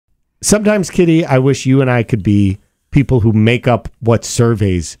Sometimes, Kitty, I wish you and I could be people who make up what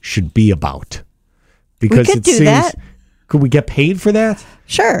surveys should be about. Because we could do that. Could we get paid for that?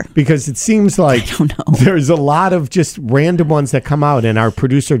 Sure. Because it seems like I don't know. There's a lot of just random ones that come out, and our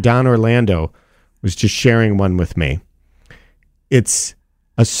producer, Don Orlando, was just sharing one with me. It's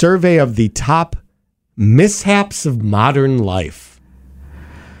a survey of the top mishaps of modern life.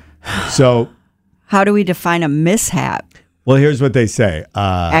 So, how do we define a mishap? Well, here's what they say.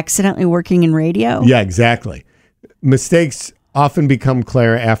 Accidentally working in radio? Yeah, exactly. Mistakes often become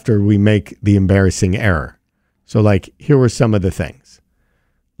clear after we make the embarrassing error. So, like, here were some of the things.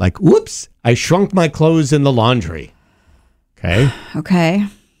 Like, whoops, I shrunk my clothes in the laundry. Okay. Okay.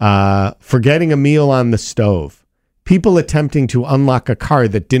 Forgetting a meal on the stove. People attempting to unlock a car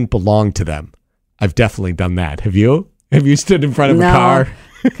that didn't belong to them. I've definitely done that. Have you? Have you stood in front of a car?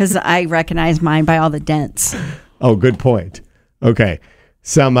 Because I recognize mine by all the dents. Oh, good point. Okay.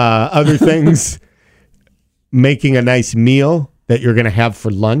 Some other things. Making a nice meal that you're going to have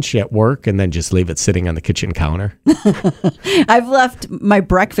for lunch at work and then just leave it sitting on the kitchen counter. I've left my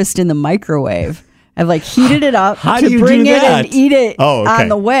breakfast in the microwave. I've heated it up How to do you bring do it that? and eat it okay. on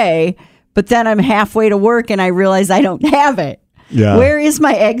the way. But then I'm halfway to work and I realize I don't have it. Yeah. Where is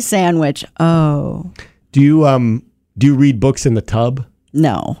my egg sandwich? Oh. Do you read books in the tub?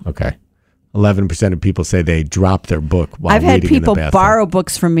 No. Okay. 11% of people say they drop their book while I've reading had people in the bathroom. borrow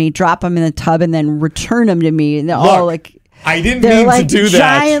books from me, drop them in the tub, and then return them to me. And they're all I didn't they're mean to do that.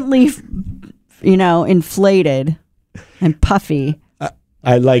 Giantly, inflated and puffy.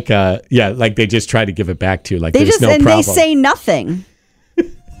 I like they just try to give it back to you. Like, there's no and problem. they say nothing.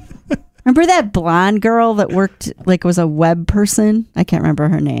 Remember that blonde girl that worked was a web person? I can't remember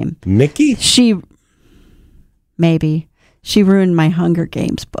her name. Nikki? She ruined my Hunger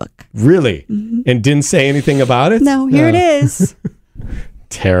Games book. Really? Mm-hmm. And didn't say anything about it? No, here it is.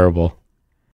 Terrible.